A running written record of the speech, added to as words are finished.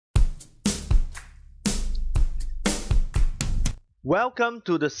Welcome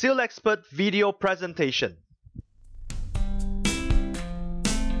to the Seal Expert video presentation.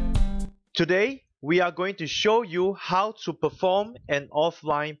 Today, we are going to show you how to perform an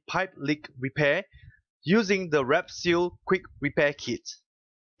offline pipe leak repair using the RepSeal Quick Repair Kit.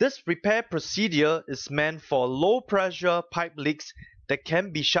 This repair procedure is meant for low-pressure pipe leaks that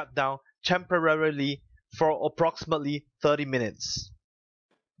can be shut down temporarily for approximately 30 minutes.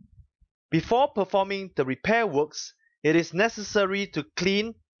 Before performing the repair works, it is necessary to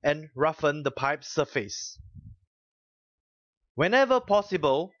clean and roughen the pipe surface. Whenever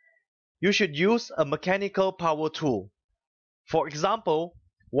possible, you should use a mechanical power tool, for example,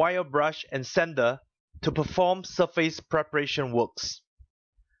 wire brush and sander, to perform surface preparation works.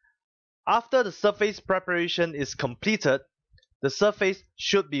 After the surface preparation is completed, the surface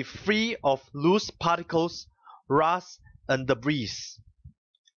should be free of loose particles, rust, and debris.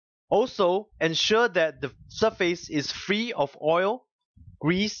 Also, ensure that the surface is free of oil,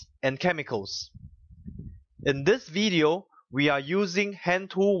 grease, and chemicals. In this video, we are using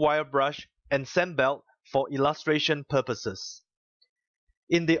hand tool wire brush and sand belt for illustration purposes.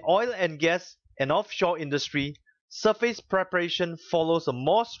 In the oil and gas and offshore industry, surface preparation follows a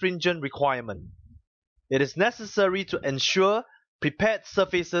more stringent requirement. It is necessary to ensure prepared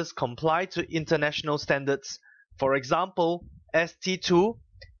surfaces comply to international standards, for example, ST2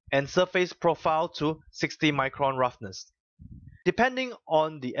 and surface profile to 60 micron roughness. Depending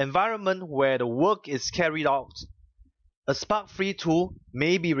on the environment where the work is carried out, a spark-free tool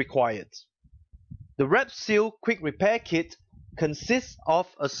may be required. The RepSeal Quick Repair Kit consists of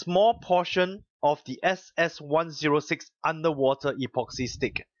a small portion of the SS106 underwater epoxy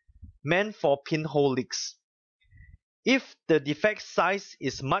stick, meant for pinhole leaks. If the defect size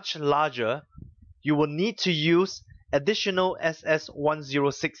is much larger, you will need to use additional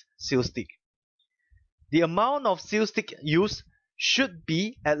SS106 seal stick. The amount of seal stick used should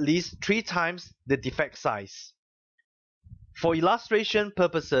be at least 3 times the defect size. For illustration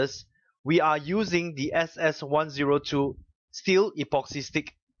purposes, we are using the SS102 steel epoxy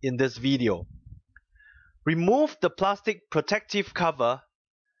stick in this video. Remove the plastic protective cover.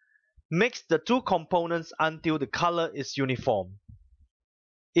 Mix the two components until the color is uniform.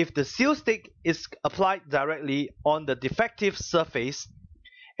 If the seal stick is applied directly on the defective surface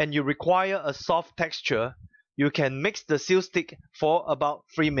and you require a soft texture, you can mix the seal stick for about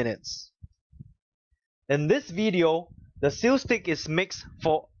 3 minutes. In this video, the seal stick is mixed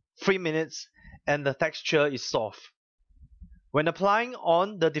for 3 minutes and the texture is soft. When applying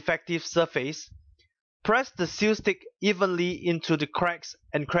on the defective surface, press the seal stick evenly into the cracks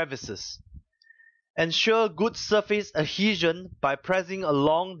and crevices. Ensure good surface adhesion by pressing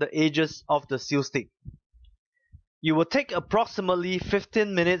along the edges of the seal stick. You will take approximately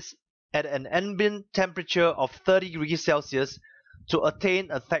 15 minutes at an ambient temperature of 30 degrees Celsius to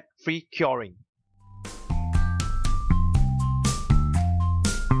attain a defect-free curing.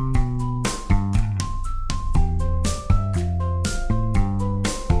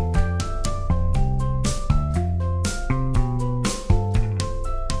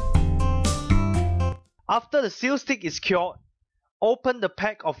 After the seal stick is cured, open the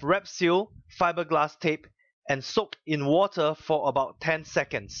pack of RepSeal fiberglass tape and soak in water for about 10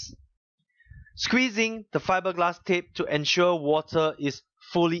 seconds. Squeezing the fiberglass tape to ensure water is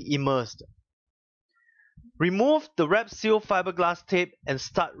fully immersed. Remove the RepSeal fiberglass tape and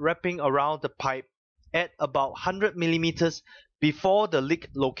start wrapping around the pipe at about 100 mm before the leak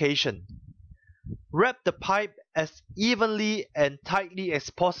location. Wrap the pipe as evenly and tightly as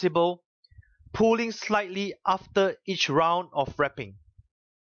possible, pulling slightly after each round of wrapping.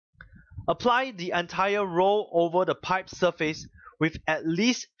 Apply the entire roll over the pipe surface with at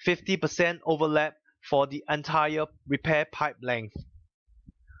least 50% overlap for the entire repair pipe length.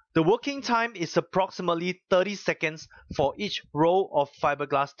 The working time is approximately 30 seconds for each roll of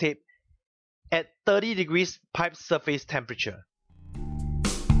fiberglass tape at 30 degrees pipe surface temperature.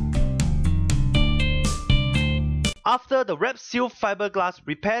 After the RepSeal fiberglass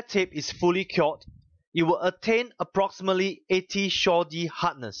repair tape is fully cured, it will attain approximately 80 Shaw-D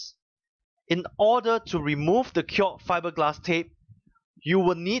hardness. In order to remove the cured fiberglass tape, you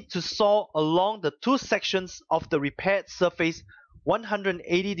will need to saw along the two sections of the repaired surface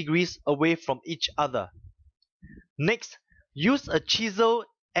 180 degrees away from each other. Next, use a chisel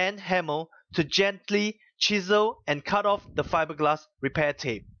and hammer to gently chisel and cut off the fiberglass repair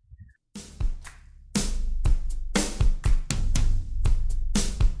tape.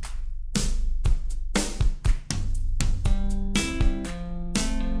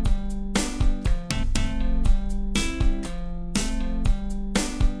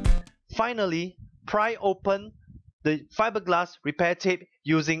 Finally, pry open the fiberglass repair tape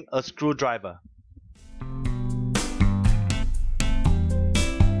using a screwdriver.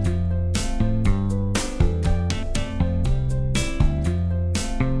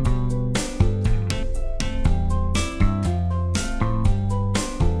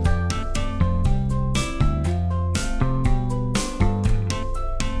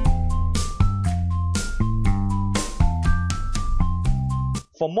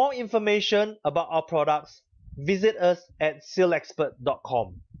 For more information about our products, visit us at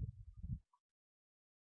sealexpert.com.